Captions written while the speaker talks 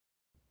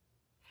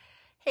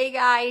Hey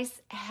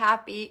guys,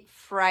 happy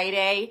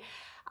Friday.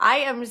 I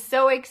am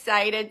so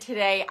excited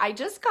today. I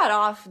just got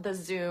off the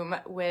Zoom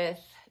with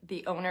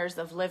the owners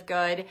of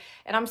LiveGood,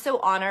 and I'm so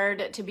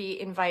honored to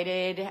be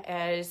invited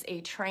as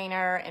a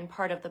trainer and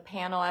part of the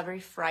panel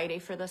every Friday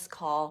for this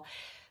call.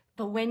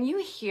 But when you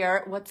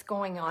hear what's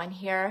going on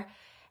here,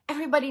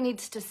 everybody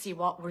needs to see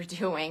what we're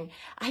doing.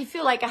 I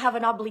feel like I have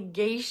an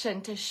obligation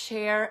to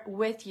share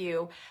with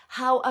you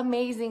how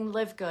amazing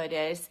LiveGood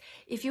is.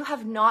 If you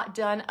have not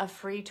done a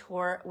free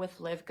tour with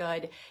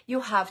LiveGood, you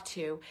have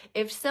to.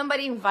 If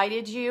somebody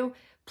invited you,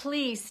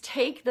 please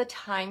take the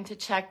time to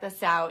check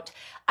this out.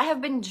 I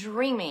have been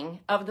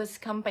dreaming of this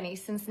company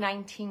since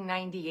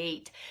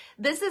 1998.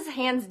 This is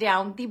hands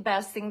down the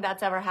best thing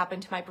that's ever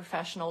happened to my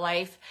professional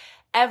life.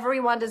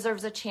 Everyone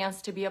deserves a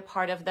chance to be a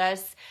part of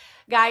this.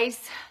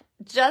 Guys,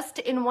 just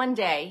in one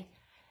day,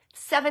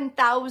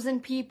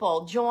 7,000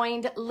 people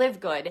joined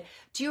LiveGood.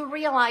 Do you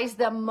realize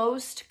that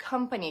most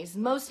companies,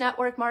 most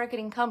network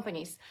marketing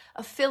companies,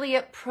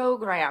 affiliate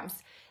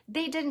programs,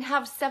 they didn't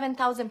have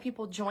 7,000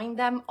 people join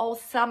them all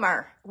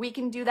summer. We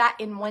can do that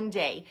in one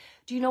day.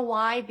 Do you know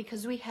why?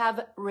 Because we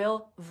have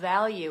real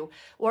value.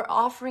 We're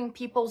offering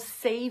people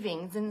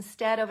savings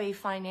instead of a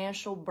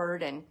financial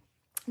burden.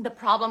 The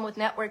problem with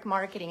network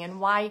marketing and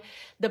why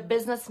the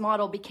business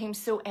model became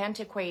so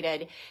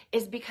antiquated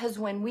is because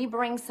when we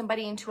bring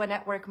somebody into a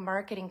network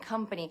marketing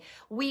company,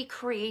 we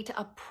create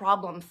a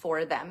problem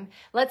for them.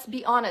 Let's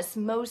be honest,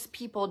 most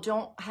people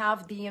don't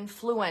have the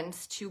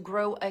influence to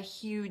grow a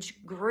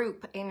huge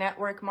group in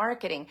network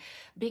marketing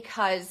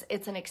because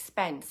it's an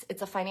expense.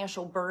 It's a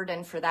financial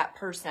burden for that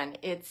person.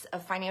 It's a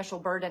financial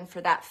burden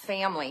for that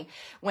family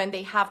when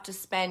they have to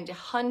spend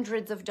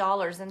hundreds of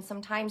dollars and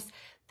sometimes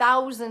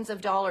thousands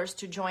of dollars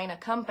to join a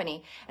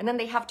company, and then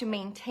they have to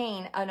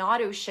maintain an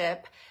auto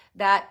ship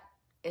that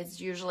is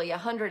usually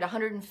 $100,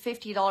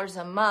 $150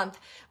 a month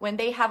when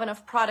they have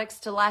enough products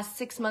to last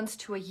 6 months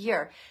to a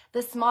year.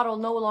 This model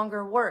no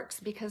longer works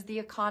because the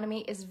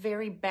economy is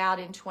very bad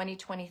in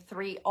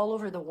 2023 all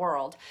over the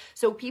world.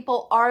 So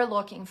people are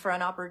looking for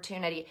an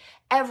opportunity.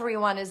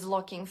 Everyone is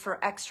looking for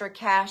extra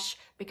cash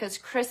because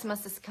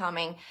Christmas is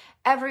coming.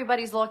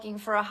 Everybody's looking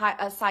for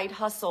a side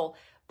hustle.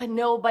 But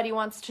nobody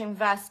wants to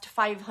invest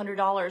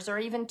 $500 or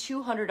even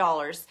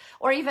 $200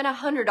 or even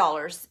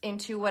 $100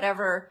 into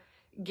whatever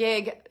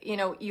gig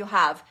you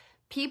have.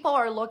 People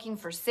are looking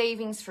for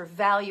savings, for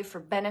value, for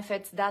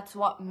benefits. That's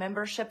what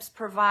memberships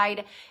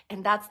provide,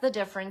 and that's the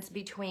difference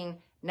between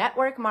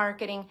network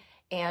marketing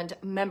and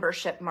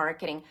membership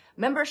marketing.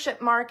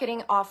 Membership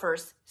marketing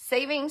offers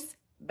savings,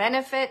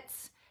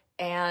 benefits,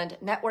 and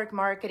network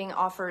marketing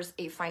offers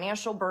a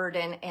financial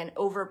burden and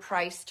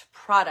overpriced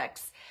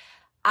products.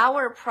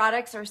 Our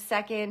products are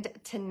second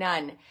to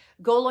none.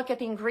 Go look at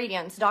the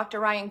ingredients.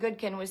 Dr. Ryan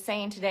Goodkin was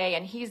saying today,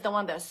 and he's the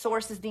one that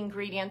sources the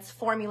ingredients,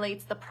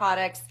 formulates the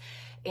products,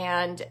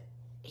 and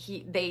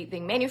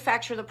they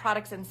manufacture the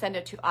products and send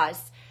it to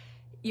us.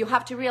 You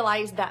have to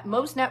realize that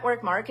most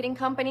network marketing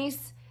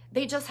companies,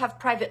 they just have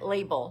private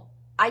label.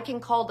 I can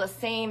call the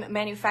same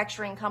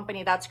manufacturing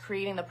company that's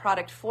creating the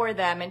product for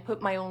them and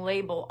put my own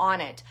label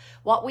on it.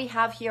 What we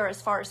have here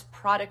as far as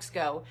products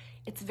go,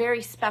 it's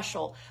very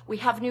special. We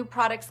have new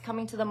products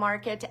coming to the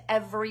market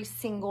every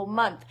single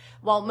month.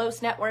 While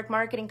most network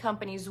marketing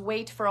companies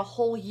wait for a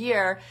whole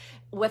year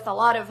with a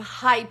lot of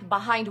hype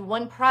behind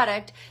one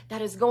product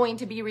that is going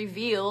to be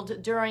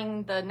revealed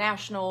during the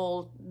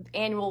national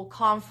annual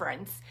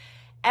conference.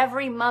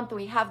 Every month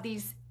we have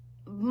these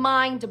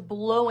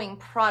mind-blowing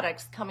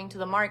products coming to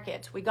the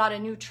market. We got a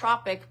new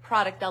Tropic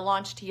product that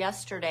launched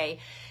yesterday.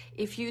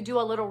 If you do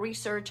a little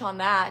research on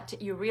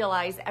that, you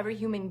realize every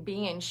human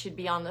being should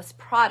be on this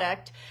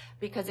product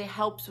because it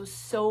helps with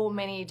so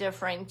many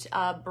different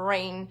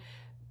brain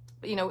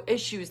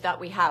issues that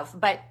we have.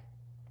 But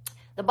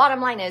the bottom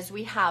line is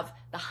we have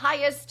the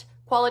highest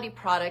quality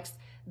products,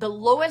 the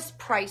lowest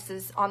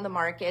prices on the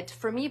market.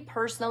 For me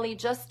personally,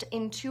 just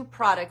in two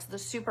products, the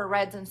Super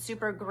Reds and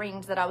Super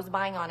Greens that I was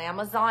buying on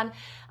Amazon,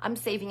 I'm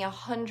saving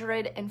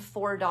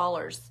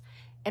 $104.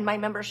 And my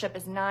membership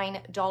is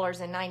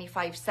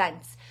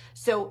 $9.95.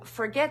 So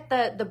forget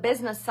the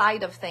business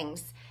side of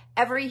things.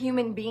 Every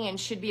human being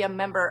should be a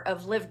member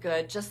of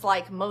LiveGood, just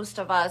like most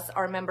of us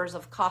are members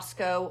of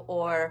Costco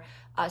or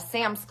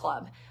Sam's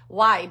Club.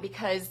 Why?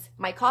 Because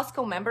my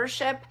Costco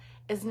membership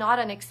is not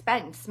an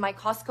expense. My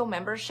Costco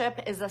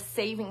membership is a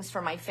savings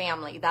for my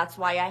family. That's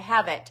why I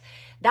have it.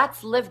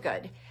 That's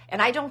LiveGood.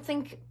 And I don't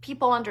think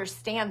people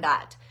understand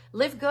that.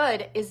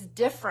 LiveGood is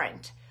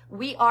different.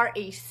 We are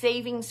a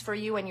savings for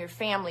you and your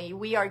family.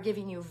 We are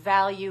giving you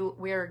value.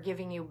 We're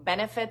giving you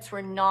benefits.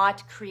 We're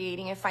not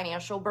creating a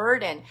financial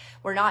burden.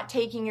 We're not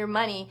taking your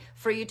money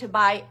for you to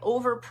buy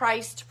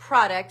overpriced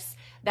products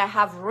that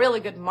have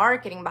really good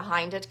marketing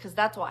behind it, because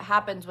that's what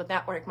happens with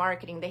network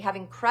marketing. They have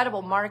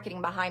incredible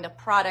marketing behind a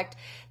product.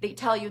 They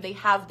tell you they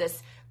have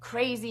this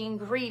crazy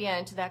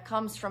ingredient that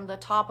comes from the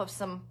top of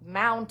some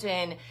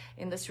mountain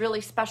in this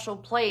really special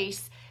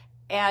place,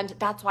 and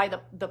that's why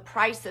the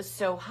price is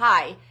so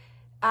high.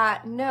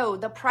 No,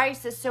 the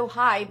price is so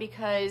high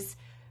because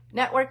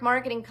network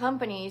marketing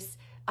companies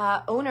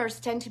owners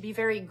tend to be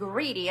very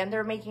greedy, and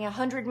they're making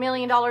 $100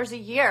 million a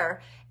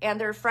year, and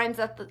their friends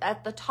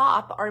at the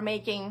top are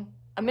making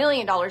 $1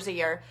 million a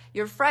year.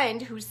 Your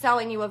friend who's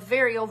selling you a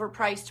very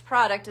overpriced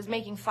product is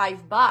making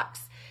 $5.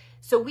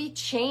 So we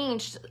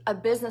changed a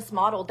business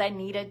model that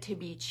needed to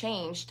be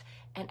changed,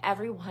 and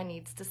everyone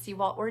needs to see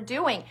what we're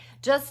doing.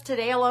 Just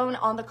today alone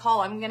on the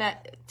call, I'm gonna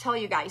tell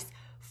you guys,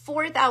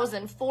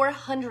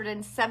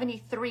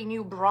 4,473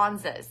 new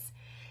bronzes.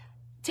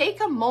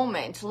 Take a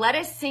moment, let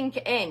it sink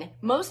in.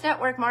 Most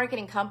network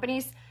marketing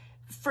companies,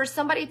 for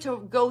somebody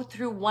to go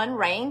through one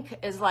rank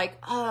is like,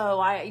 oh,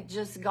 I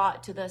just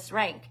got to this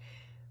rank.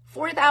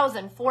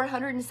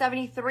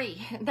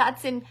 4,473,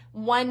 that's in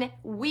 1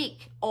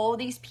 week. All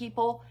these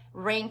people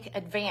rank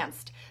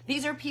advanced.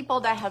 These are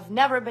people that have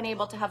never been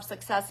able to have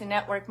success in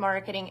network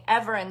marketing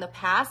ever in the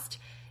past.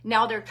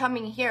 Now they're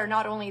coming here,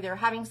 not only they're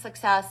having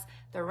success,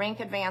 they're rank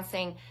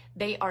advancing,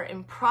 they are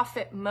in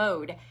profit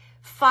mode.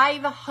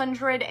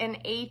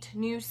 508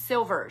 new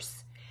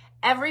silvers.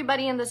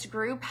 Everybody in this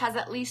group has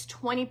at least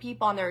 20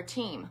 people on their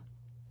team.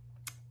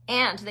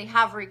 And they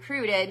have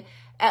recruited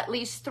at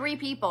least 3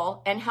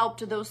 people and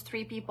helped those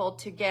 3 people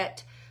to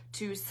get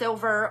to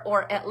silver,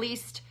 or at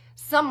least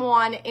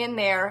someone in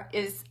there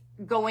is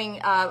going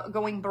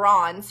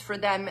bronze for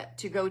them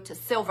to go to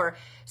silver.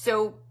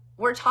 So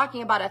we're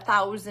talking about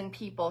 1,000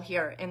 people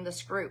here in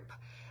this group.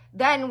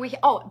 Then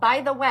oh,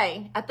 by the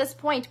way, at this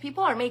point,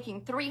 people are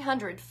making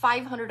 $300,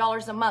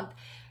 $500 a month.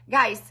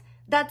 Guys,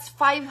 that's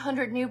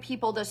 500 new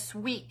people this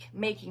week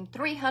making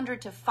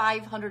 $300 to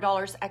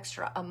 $500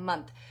 extra a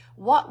month.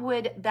 What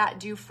would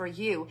that do for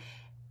you?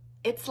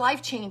 It's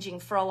life-changing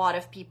for a lot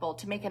of people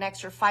to make an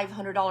extra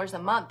 $500 a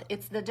month.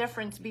 It's the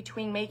difference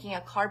between making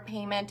a car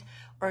payment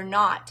or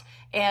not.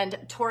 And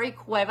Tori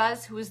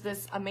Cuevas, who is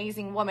this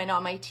amazing woman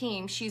on my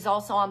team, she's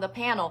also on the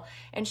panel,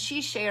 and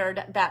she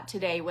shared that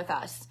today with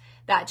us,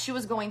 that she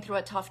was going through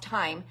a tough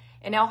time,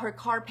 and now her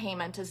car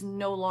payment is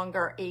no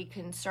longer a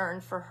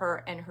concern for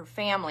her and her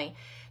family.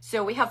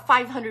 So we have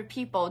 500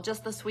 people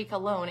just this week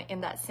alone in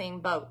that same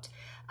boat.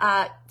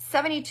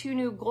 72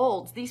 new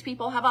golds. These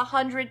people have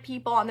 100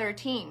 people on their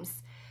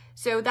teams.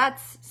 So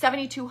that's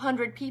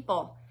 7,200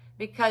 people,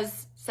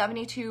 because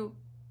 72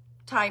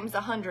 times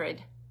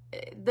 100,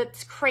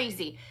 that's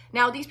crazy.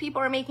 Now these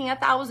people are making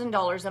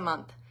 $1,000 a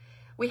month.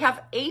 We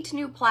have 8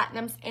 new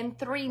platinums and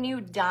 3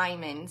 new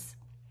diamonds.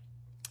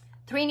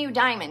 3 new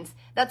diamonds.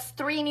 That's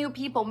 3 new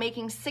people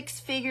making 6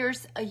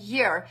 figures a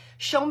year.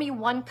 Show me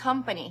one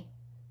company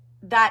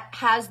that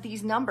has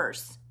these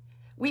numbers.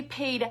 We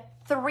paid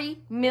 $3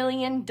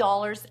 million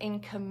in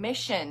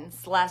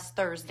commissions last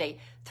Thursday.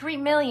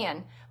 $3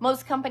 million.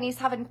 Most companies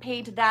haven't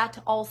paid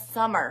that all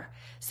summer.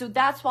 So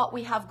that's what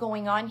we have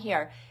going on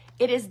here.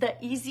 It is the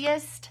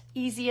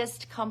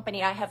easiest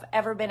company I have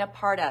ever been a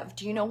part of.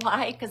 Do you know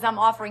why? Because I'm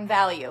offering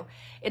value.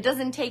 It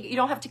doesn't take, you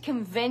don't have to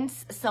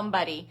convince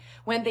somebody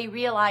when they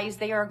realize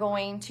they are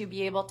going to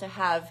be able to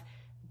have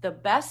the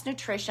best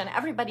nutrition.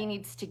 Everybody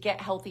needs to get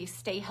healthy,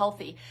 stay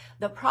healthy.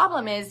 The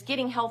problem is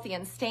getting healthy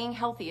and staying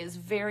healthy is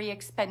very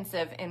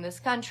expensive in this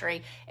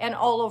country and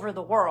all over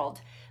the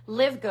world.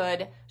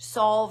 LiveGood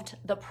solved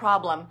the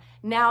problem.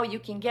 Now you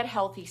can get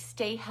healthy,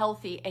 stay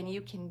healthy, and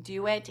you can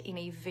do it in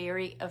a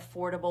very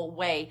affordable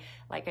way.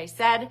 Like I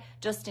said,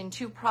 just in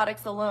 2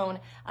 products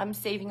alone, I'm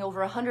saving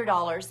over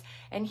 $100.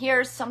 And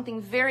here's something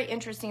very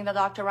interesting that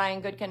Dr.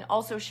 Ryan Goodkin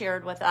also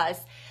shared with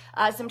us.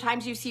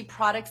 Sometimes you see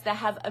products that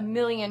have 1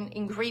 million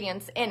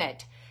ingredients in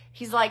it.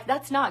 He's like,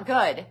 that's not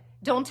good.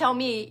 Don't tell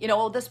me,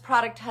 oh, this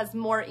product has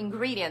more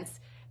ingredients.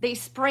 They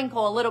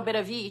sprinkle a little bit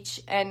of each,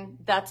 and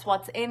that's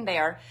what's in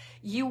there.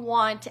 You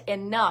want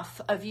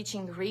enough of each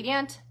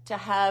ingredient to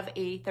have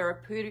a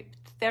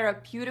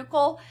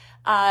therapeutical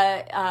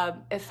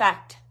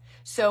effect.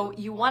 So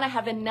you want to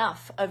have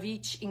enough of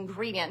each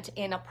ingredient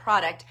in a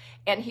product.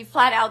 And he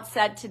flat out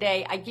said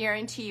today, I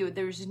guarantee you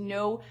there's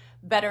no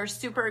better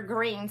super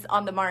greens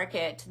on the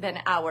market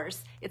than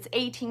ours. It's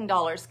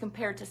 $18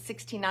 compared to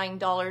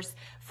 $69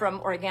 from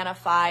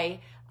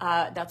Organifi.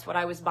 That's what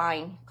I was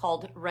buying,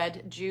 called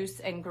red juice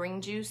and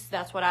green juice.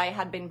 That's what I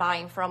had been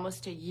buying for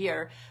almost a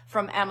year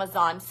from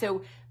Amazon.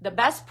 So the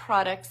best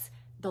products,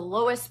 the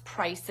lowest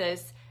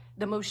prices,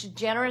 the most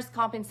generous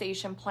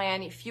compensation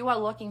plan. If you are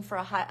looking for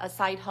a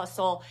side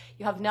hustle,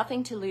 you have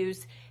nothing to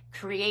lose,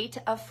 create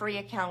a free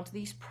account.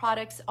 These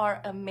products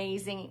are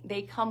amazing.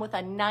 They come with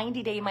a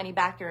 90-day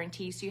money-back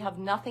guarantee, so you have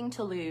nothing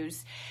to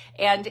lose.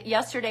 And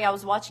yesterday I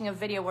was watching a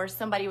video where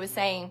somebody was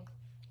saying,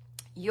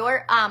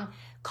 your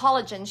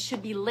collagen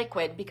should be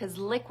liquid because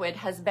liquid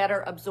has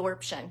better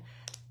absorption.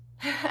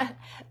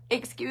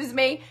 Excuse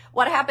me?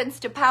 What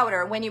happens to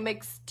powder when you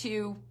mix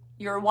to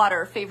your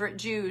water, favorite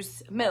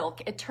juice,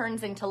 milk? It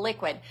turns into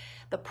liquid.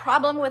 The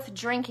problem with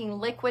drinking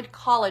liquid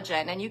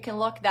collagen, and you can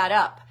look that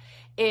up,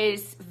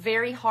 is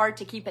very hard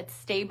to keep it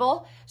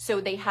stable. So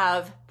they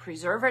have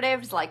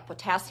preservatives like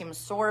potassium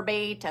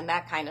sorbate and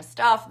that kind of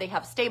stuff. They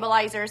have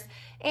stabilizers,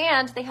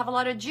 and they have a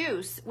lot of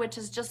juice, which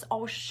is just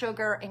all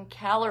sugar and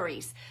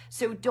calories.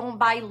 So don't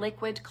buy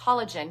liquid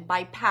collagen,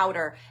 buy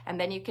powder, and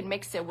then you can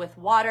mix it with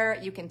water.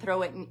 You can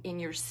throw it in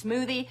your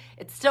smoothie.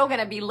 It's still going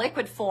to be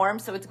liquid form,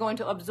 so it's going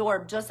to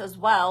absorb just as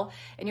well.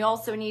 And you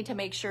also need to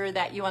make sure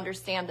that you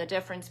understand the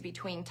difference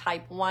between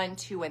type 1,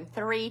 2, and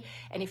 3.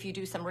 And if you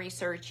do some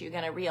research, you're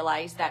going to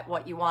realize that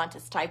what you want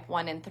is type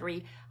 1 and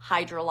 3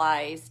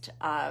 hydrolyzed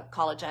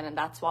collagen, and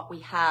that's what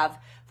we have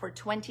for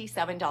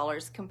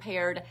 $27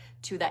 compared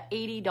to the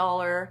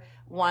 $80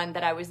 one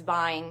that I was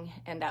buying,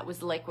 and that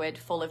was liquid,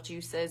 full of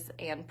juices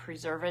and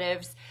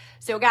preservatives.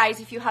 So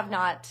guys, if you have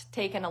not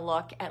taken a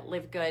look at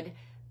LiveGood,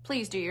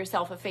 please do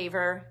yourself a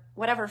favor.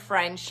 Whatever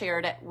friend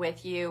shared it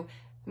with you,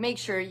 make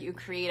sure you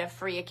create a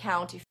free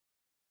account.